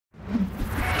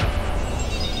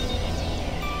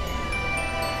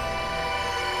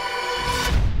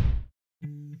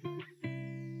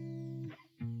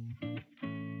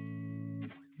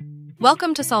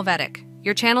Welcome to Solvetic,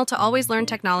 your channel to always learn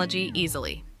technology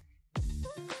easily.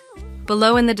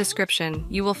 Below in the description,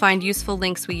 you will find useful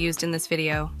links we used in this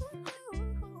video.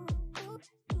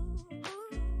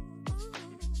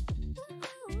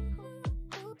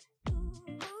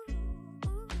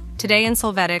 Today in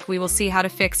Solvetic, we will see how to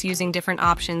fix using different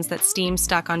options that Steam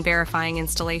stuck on verifying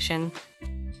installation.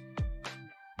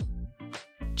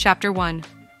 Chapter 1.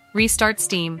 Restart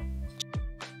Steam.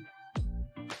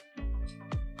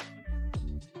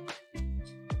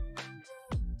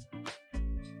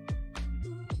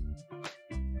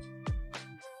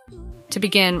 To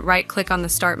begin, right-click on the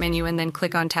Start menu and then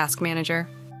click on Task Manager.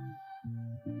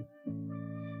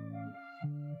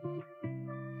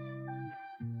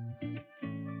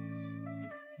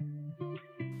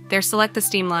 There, select the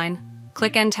Steam line.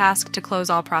 Click End Task to close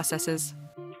all processes.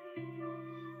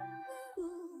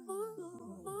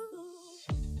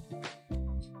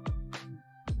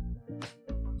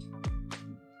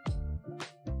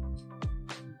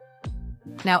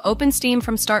 Now open Steam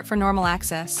from Start for normal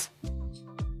access.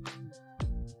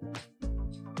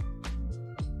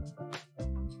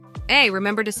 Hey,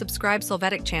 remember to subscribe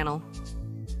Solvetic channel.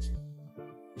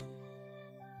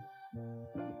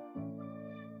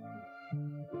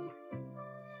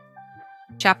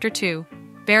 Chapter 2.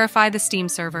 Verify the Steam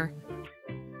server.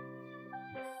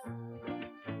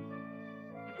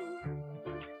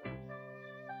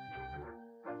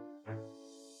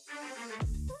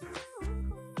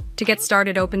 To get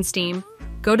started, open Steam.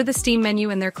 Go to the Steam menu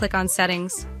and there click on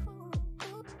Settings.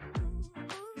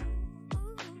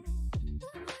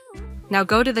 Now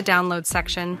go to the Download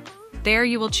section. There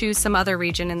you will choose some other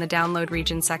region in the Download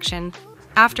region section.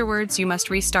 Afterwards, you must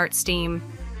restart Steam.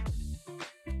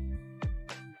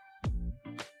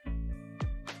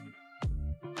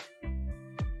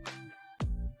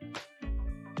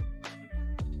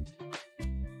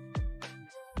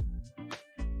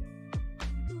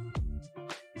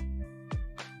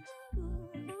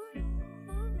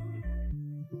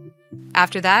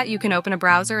 After that, you can open a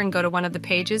browser and go to one of the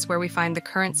pages where we find the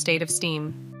current state of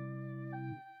Steam.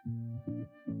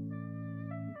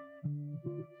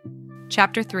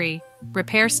 Chapter 3.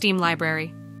 Repair Steam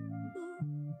library.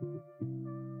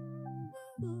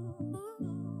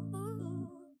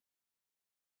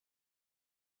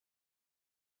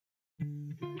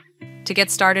 To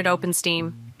get started, open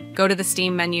Steam. Go to the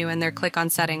Steam menu and there click on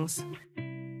Settings.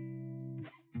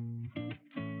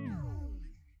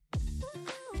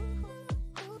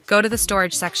 Go to the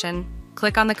Storage section,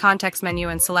 click on the Context menu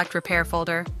and select Repair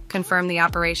folder, confirm the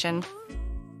operation.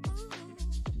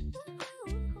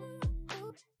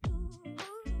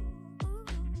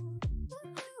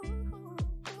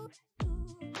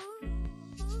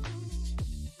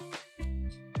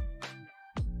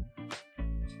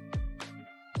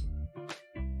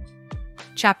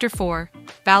 Chapter 4.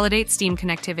 Validate Steam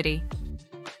connectivity.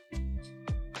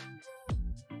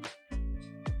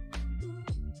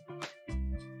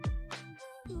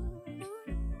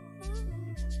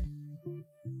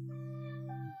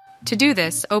 To do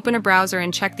this, open a browser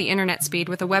and check the internet speed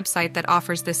with a website that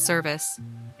offers this service.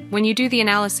 When you do the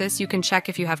analysis, you can check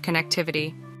if you have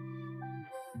connectivity.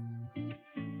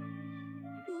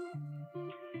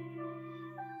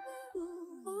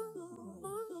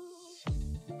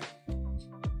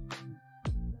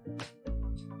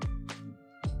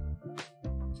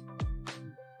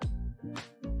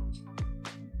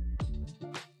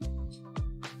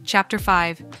 Chapter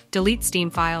 5. Delete Steam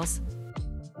files.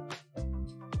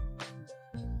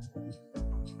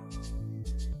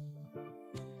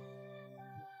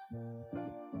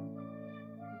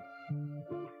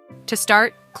 To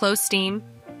start, close Steam,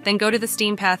 then go to the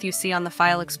Steam path you see on the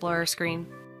File Explorer screen.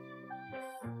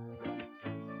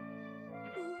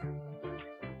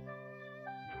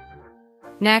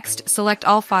 Next, select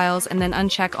all files and then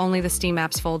uncheck only the Steam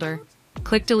Apps folder.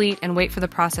 Click Delete and wait for the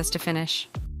process to finish.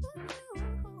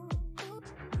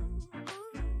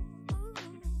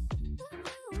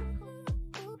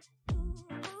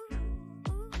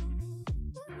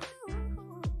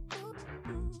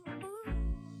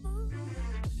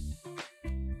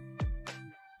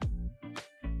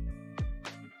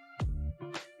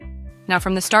 Now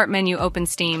from the Start menu, open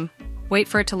Steam. Wait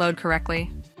for it to load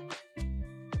correctly.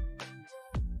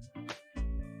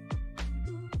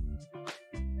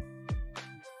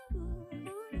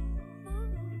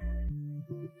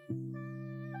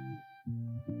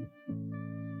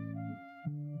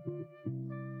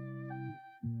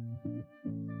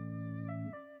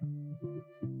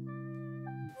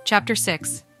 Chapter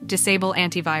 6. Disable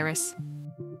antivirus.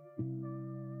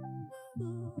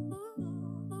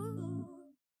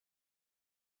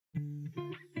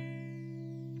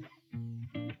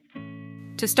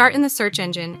 To start in the search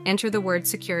engine, enter the word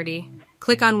security.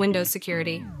 Click on Windows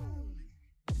Security.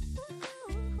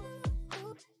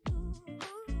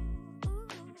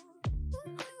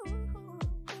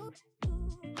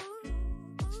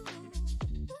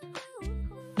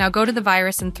 Now go to the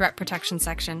Virus and Threat Protection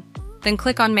section, then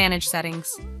click on Manage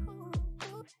Settings.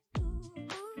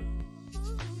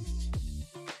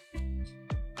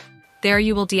 There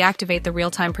you will deactivate the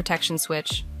real-time protection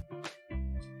switch.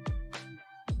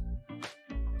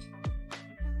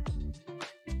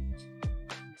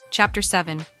 Chapter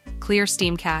 7. Clear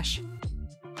Steam Cache.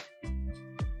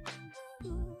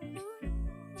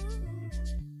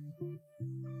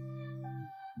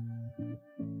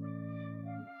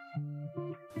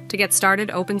 To get started,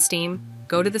 open Steam,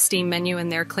 go to the Steam menu and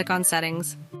there click on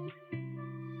Settings.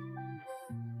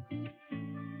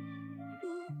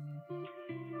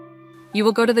 You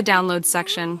will go to the Downloads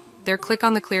section, there click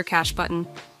on the Clear Cache button,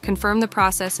 confirm the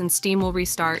process and Steam will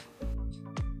restart.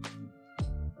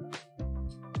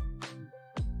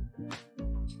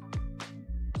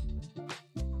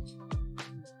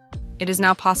 It is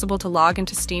now possible to log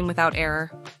into Steam without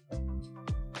error.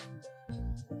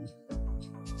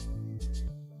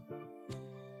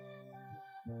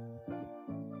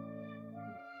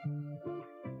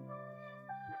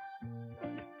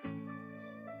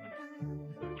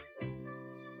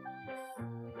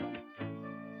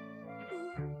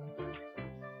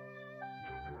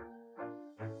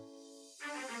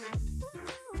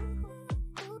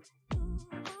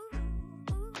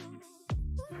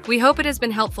 We hope it has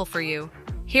been helpful for you.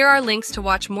 Here are links to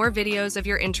watch more videos of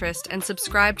your interest and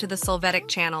subscribe to the Solvetic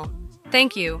channel.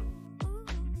 Thank you.